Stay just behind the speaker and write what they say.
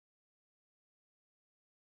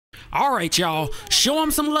All right, y'all, show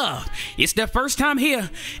them some love. It's their first time here.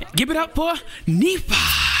 Give it up for Nephi.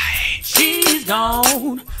 She's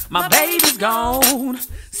gone, my baby's gone.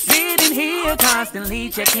 Sitting here constantly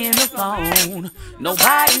checking the phone.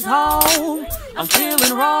 Nobody's home, I'm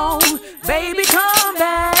feeling wrong. Baby, come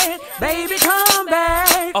back, baby, come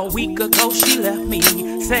back. A week ago she left me,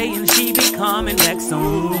 saying she be coming back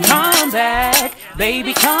soon. Come back,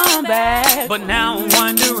 baby, come back. But now I'm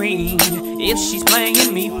wondering if she's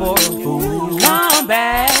playing me for a fool. Come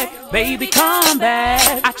back, baby, come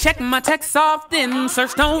back. I check my texts often,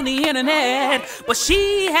 searched on the internet, but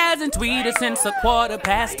she hasn't tweeted since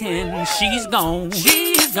 10:15. She's gone,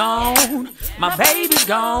 she's gone, my baby's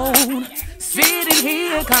gone. Sitting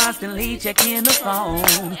here constantly checking the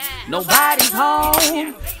phone. Nobody's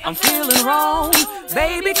home, I'm feeling wrong.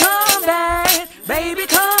 Baby, come back, baby,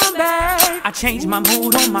 come back. I changed my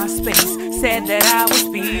mood on my space, said that I was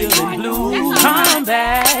feeling blue. Come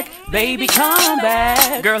back, baby, come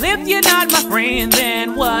back. Girl, if you're not my friend,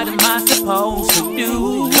 then what am I supposed to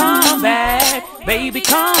do? Come back, baby,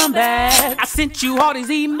 come back. I sent you all these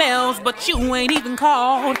emails, but you ain't even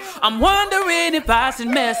called. I'm wondering if I should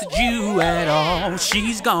message you at all.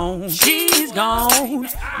 She's gone,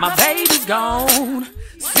 my baby's gone.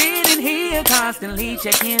 Sitting here constantly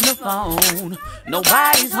checking the phone.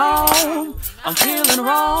 Nobody's home, I'm feeling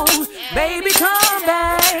wrong. Baby, come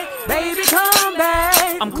back, baby, come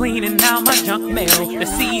back. I'm cleaning out my junk mail to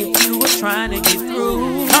see if you were trying to get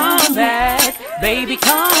through. Come back, baby,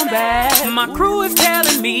 come back. My crew is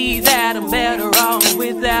telling me that I'm better off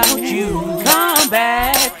without you. Come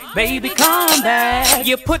back, baby, come back.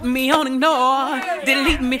 You put me on ignore,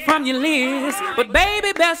 delete me from your list, but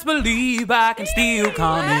baby, best believe I can still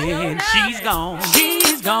come in. She's gone,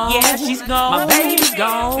 yeah, she's gone. My baby's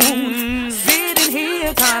gone. Sitting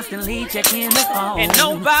here constantly checking the phone, and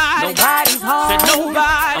nobody's home. Said nobody.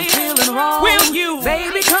 I'm feeling wrong. Will you,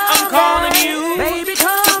 baby, come back? I'm calling you, baby,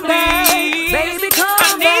 come back. Baby,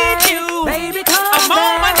 come back. I need you, baby, come back. I'm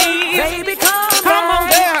on my knees, baby, come on,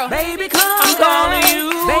 girl. Baby, come I'm calling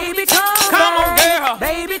you, baby, come on, girl.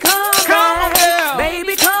 Baby, come on, girl.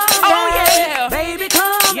 Baby, come back. Oh yeah, baby,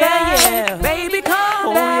 come back. Baby,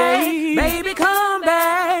 come back. Baby, come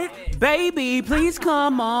back. Baby, please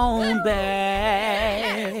come on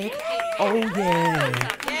back. Oh yeah.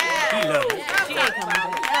 She ain't coming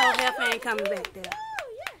back. Oh, F ain't coming back there.